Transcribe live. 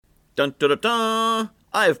Dun dun dun dun!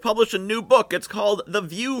 I've published a new book. It's called The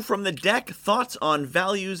View from the Deck, Thoughts on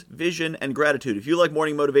Values, Vision, and Gratitude. If you like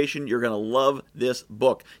morning motivation, you're going to love this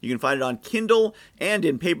book. You can find it on Kindle and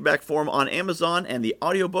in paperback form on Amazon, and the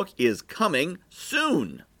audiobook is coming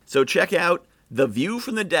soon. So check out The View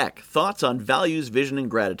from the Deck, Thoughts on Values, Vision, and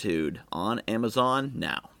Gratitude on Amazon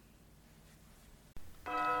now.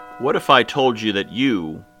 What if I told you that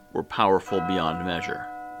you were powerful beyond measure?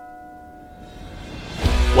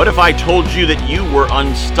 What if I told you that you were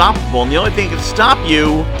unstoppable and the only thing that can stop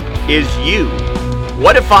you is you?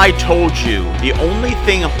 What if I told you the only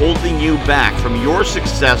thing holding you back from your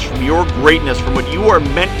success, from your greatness, from what you are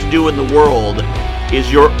meant to do in the world is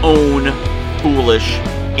your own foolish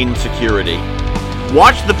insecurity?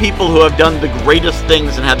 Watch the people who have done the greatest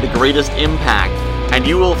things and had the greatest impact, and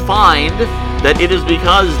you will find that it is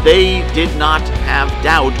because they did not have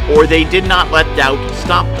doubt, or they did not let doubt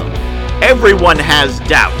stop them. Everyone has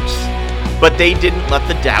doubts, but they didn't let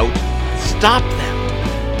the doubt stop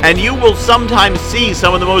them. And you will sometimes see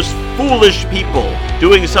some of the most foolish people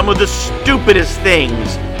doing some of the stupidest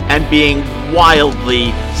things and being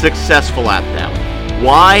wildly successful at them.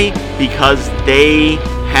 Why? Because they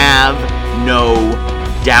have no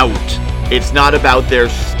doubt. It's not about their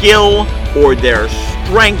skill or their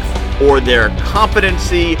strength or their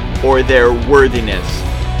competency or their worthiness.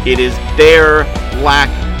 It is their lack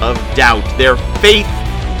of doubt, their faith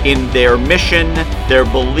in their mission, their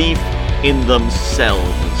belief in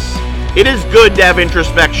themselves. It is good to have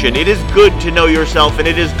introspection. It is good to know yourself, and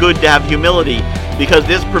it is good to have humility, because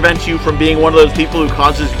this prevents you from being one of those people who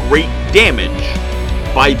causes great damage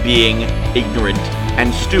by being ignorant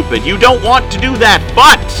and stupid. You don't want to do that,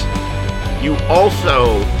 but you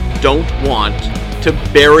also don't want to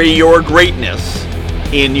bury your greatness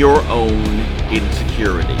in your own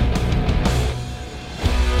insecurity.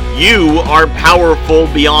 You are powerful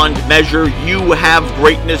beyond measure. You have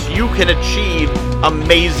greatness. You can achieve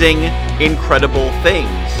amazing, incredible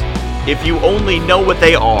things. If you only know what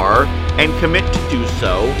they are and commit to do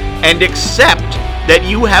so and accept that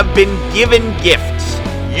you have been given gifts.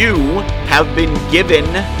 You have been given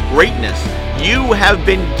greatness. You have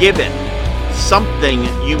been given something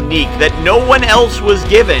unique that no one else was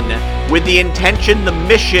given, with the intention, the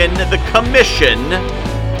mission, the commission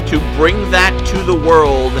to bring that to the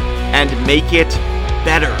world and make it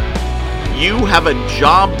better. You have a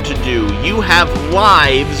job to do. You have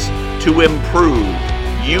lives to improve.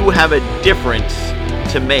 You have a difference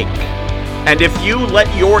to make. And if you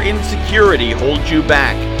let your insecurity hold you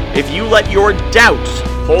back, if you let your doubts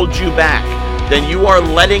hold you back, then you are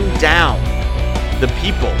letting down the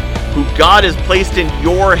people who God has placed in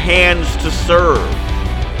your hands to serve.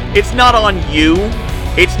 It's not on you.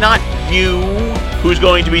 It's not you who's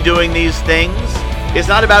going to be doing these things. It's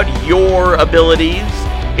not about your abilities.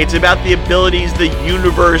 It's about the abilities the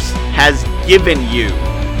universe has given you.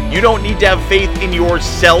 You don't need to have faith in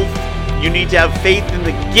yourself. You need to have faith in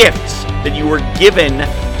the gifts that you were given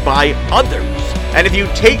by others. And if you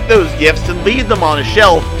take those gifts and leave them on a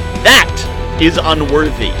shelf, that is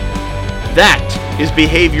unworthy. That is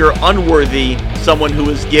behavior unworthy someone who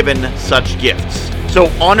is given such gifts. So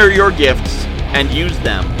honor your gifts and use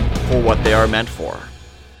them for what they are meant for.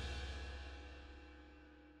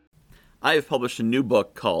 I have published a new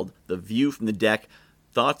book called The View from the Deck,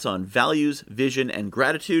 Thoughts on Values, Vision, and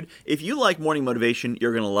Gratitude. If you like morning motivation,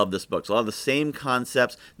 you're going to love this book. It's a lot of the same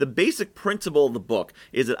concepts. The basic principle of the book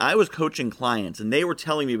is that I was coaching clients, and they were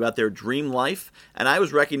telling me about their dream life, and I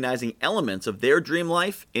was recognizing elements of their dream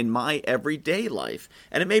life in my everyday life.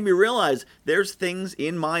 And it made me realize there's things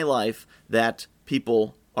in my life that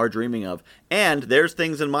people are dreaming of. And there's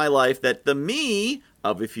things in my life that the me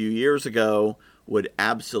of a few years ago would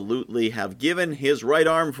absolutely have given his right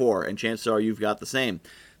arm for, and chances are you've got the same.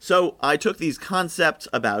 So I took these concepts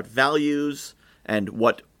about values and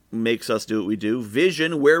what makes us do what we do,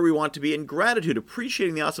 vision, where we want to be, and gratitude,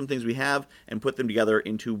 appreciating the awesome things we have, and put them together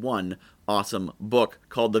into one awesome book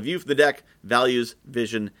called The View from the Deck, Values,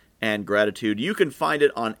 Vision, and Gratitude. You can find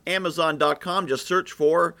it on Amazon.com. Just search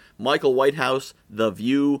for Michael Whitehouse, The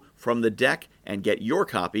View from the Deck, and get your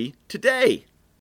copy today.